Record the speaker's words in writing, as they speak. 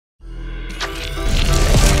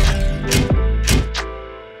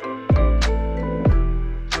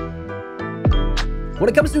When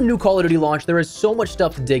it comes to a new Call of Duty launch, there is so much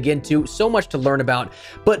stuff to dig into, so much to learn about,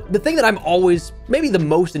 but the thing that I'm always maybe the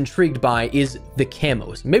most intrigued by is the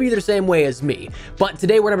camos. Maybe they're the same way as me, but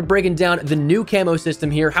today we're gonna be breaking down the new camo system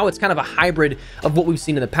here, how it's kind of a hybrid of what we've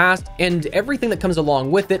seen in the past, and everything that comes along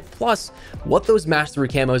with it, plus what those mastery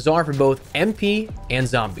camos are for both MP and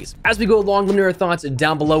zombies. As we go along, let me know your thoughts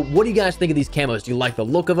down below. What do you guys think of these camos? Do you like the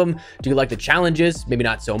look of them? Do you like the challenges? Maybe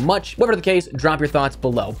not so much. Whatever the case, drop your thoughts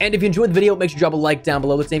below. And if you enjoyed the video, make sure you drop a like down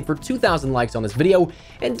below. Let's aim for 2,000 likes on this video.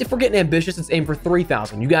 And if we're getting ambitious, let's aim for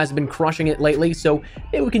 3,000. You guys have been crushing it lately, so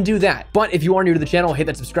maybe we can do that. But if you are new to the channel, hit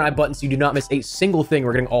that subscribe button so you do not miss a single thing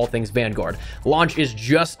regarding all things Vanguard. Launch is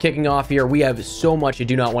just kicking off here. We have so much you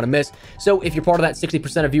do not want to miss. So if you're part of that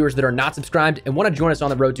 60% of viewers that are not subscribed and want to join us on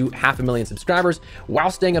the road to 500,000 subscribers while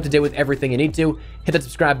staying up to date with everything you need to, hit that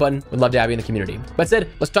subscribe button. We'd love to have you in the community. That said,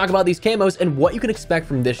 let's talk about these camos and what you can expect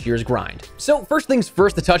from this year's grind. So first things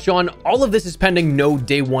first to touch on, all of this is pending no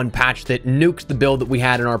day one patch that nukes the build that we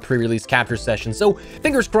had in our pre-release capture session. So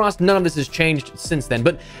fingers crossed none of this has changed since then.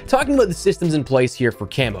 But talking about the systems in place here for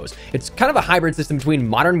camos, it's kind of a hybrid system between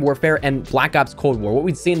Modern Warfare and Black Ops Cold War, what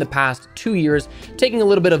we'd seen in the past 2 years, taking a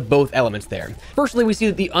little bit of both elements there. Firstly, we see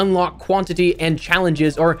that the unlock quantity and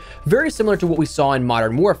challenges are very similar to what we saw in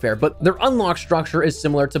Modern Warfare, but their unlock structure is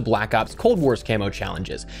similar to Black Ops Cold War's camo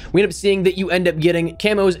challenges. We end up seeing that you end up getting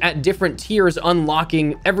camos at different tiers,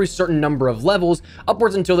 unlocking every certain number of levels,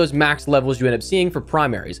 upwards until those max levels you end up seeing for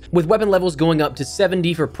primaries. With weapon levels going up to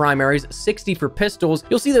 70 for primaries, 60 for pistols,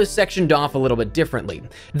 you'll see those sectioned off a little bit differently.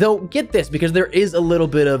 Though, get this, because there is a little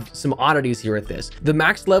bit of some oddities here with this. The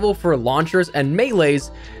max level for launchers and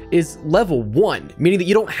melees is level 1, meaning that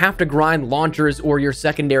you don't have to grind launchers or your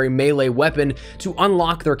secondary melee weapon to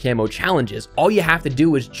unlock their camo challenges. All you have to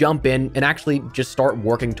do is jump in and actually just start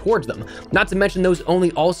working towards them. Not to mention those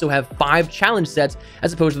only also have 5 challenge sets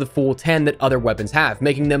as opposed to the full 10 that other weapons have,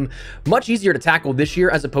 making them much easier to tackle this year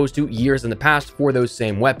as opposed to years in the past for those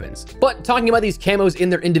same weapons. But talking about these camos in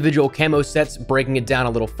their individual camo sets, breaking it down a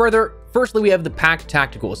little further, firstly, we have the packed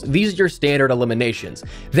tacticals. These are your standard eliminations.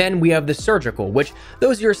 Then we have the surgical, which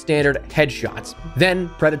those are your standard headshots. Then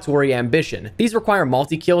predatory ambition. These require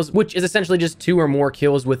multi-kills, which is essentially just 2 or more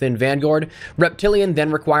kills within Vanguard. Reptilian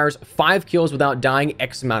then requires 5 kills without dying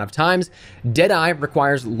X amount of times. Deadeye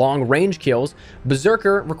requires long range kills.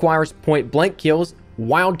 Berserker requires point blank kills.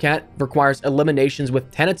 Wildcat requires eliminations with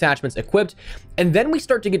 10 attachments equipped, and then we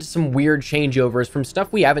start to get to some weird changeovers from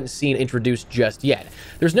stuff we haven't seen introduced just yet.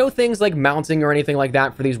 There's no things like mounting or anything like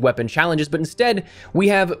that for these weapon challenges, but instead we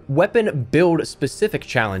have weapon build specific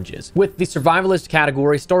challenges, with the survivalist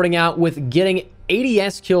category starting out with getting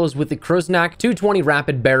 80s kills with the Kruznak 220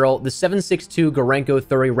 rapid barrel, the 7.62 Gorenko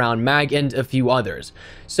 30 round mag, and a few others.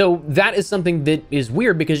 So that is something that is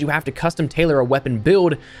weird because you have to custom tailor a weapon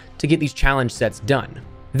build to get these challenge sets done.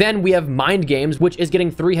 Then we have Mind Games, which is getting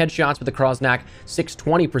 3 headshots with the Kruznak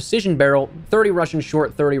 620 precision barrel, 30 Russian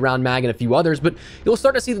short, 30 round mag, and a few others, but you'll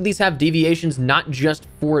start to see that these have deviations not just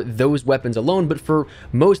for those weapons alone, but for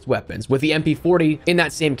most weapons, with the MP40 in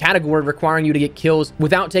that same category requiring you to get kills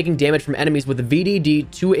without taking damage from enemies with the VDD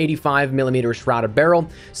 285mm shrouded barrel,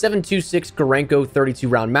 7.26 Gorenko 32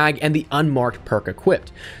 round mag, and the unmarked perk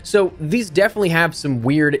equipped. So these definitely have some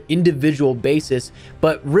weird individual basis,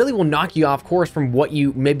 but really will knock you off course from what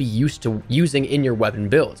you may be used to using in your weapon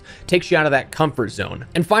builds. Takes you out of that comfort zone.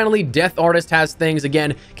 And finally, Death Artist has things,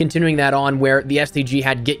 again, continuing that on where the STG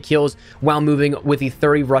had get kills while moving with the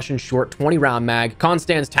 30 Russian short 20 round mag,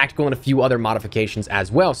 Constan's tactical, and a few other modifications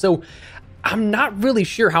as well. So I'm not really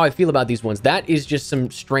sure how I feel about these ones. That is just some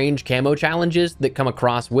strange camo challenges that come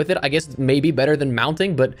across with it. I guess it's maybe better than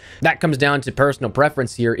mounting, but that comes down to personal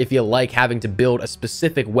preference here if you like having to build a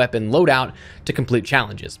specific weapon loadout to complete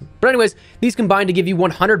challenges. But anyways, these combine to give you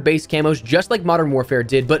 100 base camos just like Modern Warfare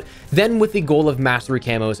did, but then with the goal of mastery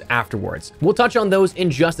camos afterwards. We'll touch on those in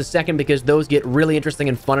just a second because those get really interesting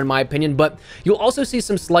and fun in my opinion, but you'll also see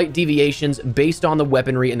some slight deviations based on the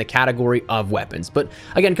weaponry in the category of weapons. But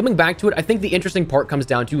again, coming back to it, I think the interesting part comes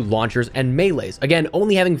down to launchers and melees. Again,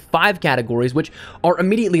 only having 5 categories, which are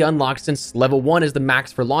immediately unlocked since level 1 is the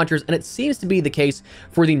max for launchers, and it seems to be the case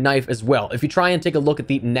for the knife as well. If you try and take a look at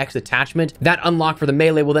the next attachment, that unlock for the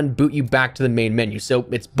melee will then boot you back to the main menu, so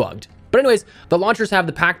it's bugged. But anyways, the launchers have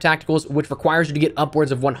the packed tacticals, which requires you to get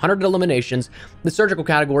upwards of 100 eliminations, the surgical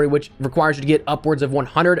category, which requires you to get upwards of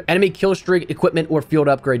 100 enemy kill streak, equipment, or field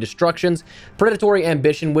upgrade destructions, predatory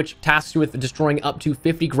ambition, which tasks you with destroying up to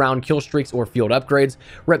 50 ground kill streaks or field upgrades,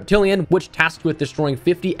 reptilian, which tasks you with destroying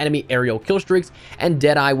 50 enemy aerial kill streaks, and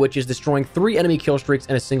deadeye, which is destroying 3 enemy kill streaks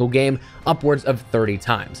in a single game upwards of 30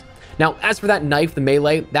 times. Now, as for that knife, the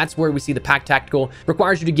melee, that's where we see the pack tactical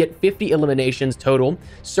requires you to get 50 eliminations total.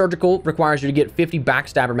 Surgical requires you to get 50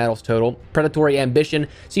 backstabber medals total. Predatory ambition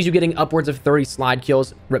sees you getting upwards of 30 slide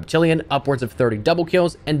kills. Reptilian, upwards of 30 double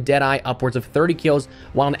kills. And Deadeye, upwards of 30 kills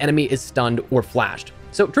while an enemy is stunned or flashed.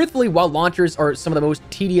 So truthfully, while launchers are some of the most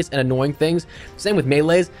tedious and annoying things, same with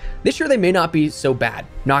melees, this year they may not be so bad,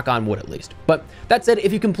 knock on wood at least. But that said,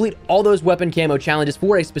 if you complete all those weapon camo challenges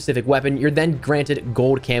for a specific weapon, you're then granted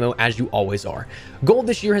gold camo as you always are. Gold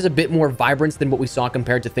this year has a bit more vibrance than what we saw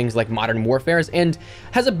compared to things like Modern Warfare's, and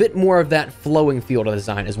has a bit more of that flowing feel to the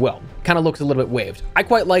design as well. Kind of looks a little bit waved. I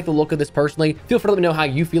quite like the look of this personally. Feel free to let me know how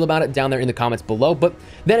you feel about it down there in the comments below. But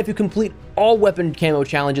then if you complete all weapon camo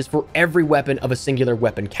challenges for every weapon of a singular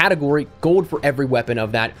weapon category, gold for every weapon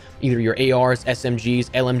of that, either your ARs, SMGs,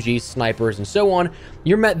 LMGs, snipers, and so on,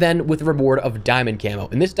 you're met then with the reward of diamond camo.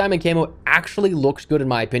 And this diamond camo actually looks good in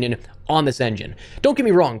my opinion on this engine. Don't get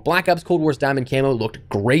me wrong, Black Ops Cold War's diamond camo looked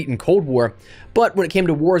great in Cold War, but when it came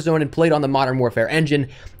to Warzone and played on the Modern Warfare engine,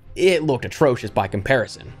 it looked atrocious by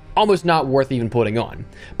comparison. Almost not worth even putting on.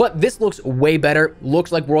 But this looks way better,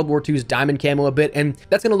 looks like World War II's diamond camo a bit, and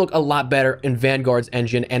that's going to look a lot better in Vanguard's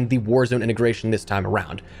engine and the Warzone integration this time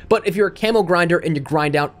around. But if you're a camo grinder and you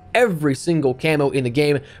grind out every single camo in the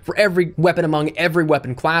game for every weapon among every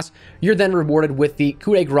weapon class, you're then rewarded with the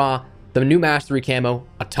coup de grace, the new mastery camo,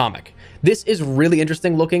 Atomic. This is really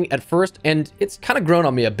interesting looking at first, and it's kind of grown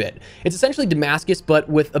on me a bit. It's essentially Damascus, but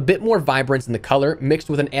with a bit more vibrance in the color, mixed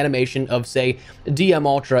with an animation of, say, DM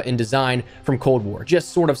Ultra in design from Cold War, just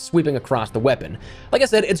sort of sweeping across the weapon. Like I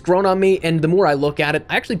said, it's grown on me, and the more I look at it,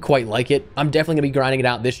 I actually quite like it. I'm definitely going to be grinding it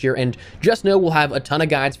out this year, and just know we'll have a ton of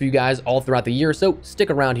guides for you guys all throughout the year, so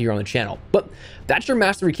stick around here on the channel. But that's your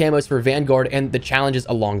mastery camos for Vanguard and the challenges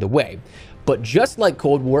along the way. But just like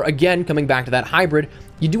Cold War, again, coming back to that hybrid,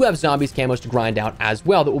 you do have zombies camos to grind out as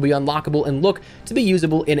well that will be unlockable and look to be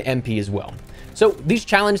usable in MP as well. So these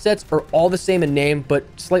challenge sets are all the same in name, but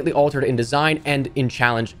slightly altered in design and in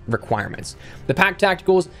challenge requirements. The pack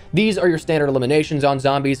tacticals, these are your standard eliminations on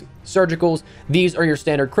zombies. Surgicals, these are your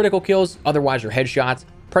standard critical kills, otherwise your headshots.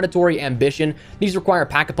 Predatory ambition, these require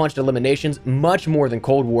pack-a-punch eliminations much more than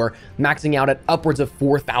Cold War, maxing out at upwards of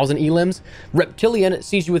 4,000 elims. Reptilian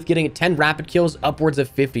sees you with getting 10 rapid kills upwards of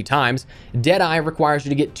 50 times. Deadeye requires you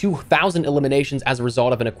to get 2,000 eliminations as a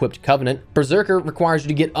result of an equipped Covenant. Berserker requires you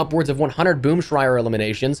to get upwards of 100 Boomschreier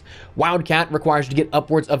eliminations. Wildcat requires you to get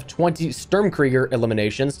upwards of 20 Sturmkrieger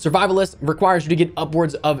eliminations. Survivalist requires you to get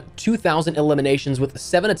upwards of 2,000 eliminations with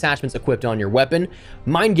 7 attachments equipped on your weapon.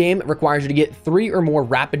 Mind Game requires you to get 3 or more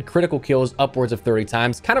rapid critical kills upwards of 30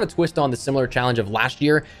 times, kind of a twist on the similar challenge of last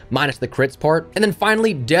year, minus the crits part. And then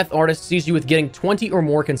finally, Death Artist sees you with getting 20 or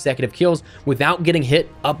more consecutive kills without getting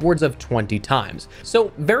hit upwards of 20 times.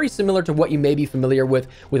 So very similar to what you may be familiar with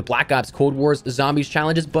Black Ops Cold War's zombies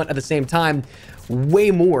challenges, but at the same time,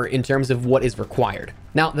 way more in terms of what is required.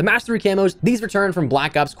 Now, the Mastery Camos, these return from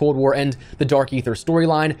Black Ops Cold War and the Dark Aether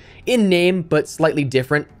storyline, in name, but slightly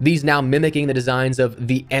different. These now mimicking the designs of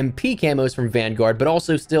the MP Camos from Vanguard, but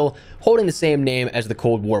also still holding the same name as the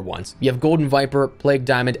Cold War ones. You have Golden Viper, Plague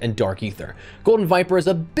Diamond, and Dark Aether. Golden Viper is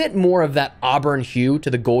a bit more of that auburn hue to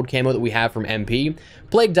the gold camo that we have from MP.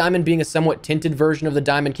 Plague Diamond being a somewhat tinted version of the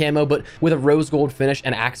diamond camo, but with a rose gold finish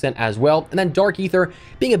and accent as well. And then Dark Aether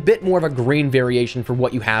being a bit more of a green variation for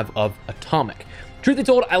what you have of Atomic. Truth be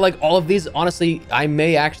told, I like all of these. Honestly, I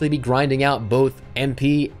may actually be grinding out both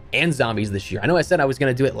MP and zombies this year. I know I said I was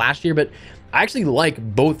going to do it last year, but I actually like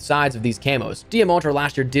both sides of these camos. DM Ultra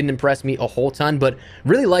last year didn't impress me a whole ton, but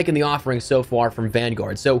really liking the offering so far from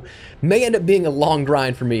Vanguard. So may end up being a long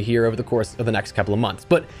grind for me here over the course of the next couple of months.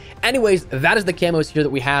 But anyways, that is the camos here that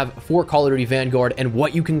we have for Call of Duty Vanguard and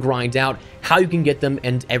what you can grind out, how you can get them,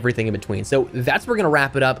 and everything in between. So that's where we're going to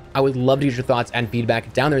wrap it up. I would love to get your thoughts and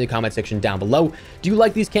feedback down there in the comment section down below. Do you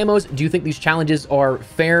like these camos? Do you think these challenges are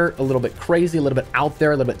fair, a little bit crazy, a little bit out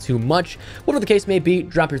there, a little bit too much? Whatever the case may be,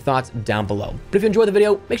 drop your thoughts down below. But if you enjoyed the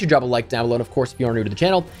video, make sure you drop a like down below. And of course, if you are new to the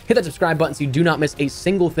channel, hit that subscribe button so you do not miss a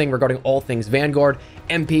single thing regarding all things Vanguard,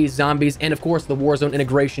 MP, zombies, and of course, the Warzone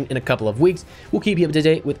integration in a couple of weeks. We'll keep you up to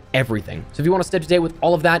date with everything. So if you want to stay up to date with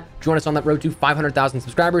all of that, join us on that road to 500,000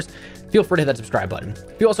 subscribers. Feel free to hit that subscribe button.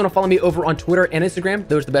 If you also want to follow me over on Twitter and Instagram,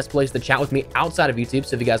 those are the best places to chat with me outside of YouTube.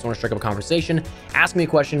 So if you guys want to strike up a conversation, ask me a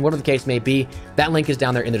question, whatever the case may be, that link is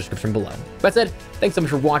down there in the description below. That said, thanks so much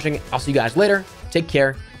for watching. I'll see you guys later. Take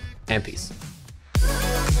care and peace.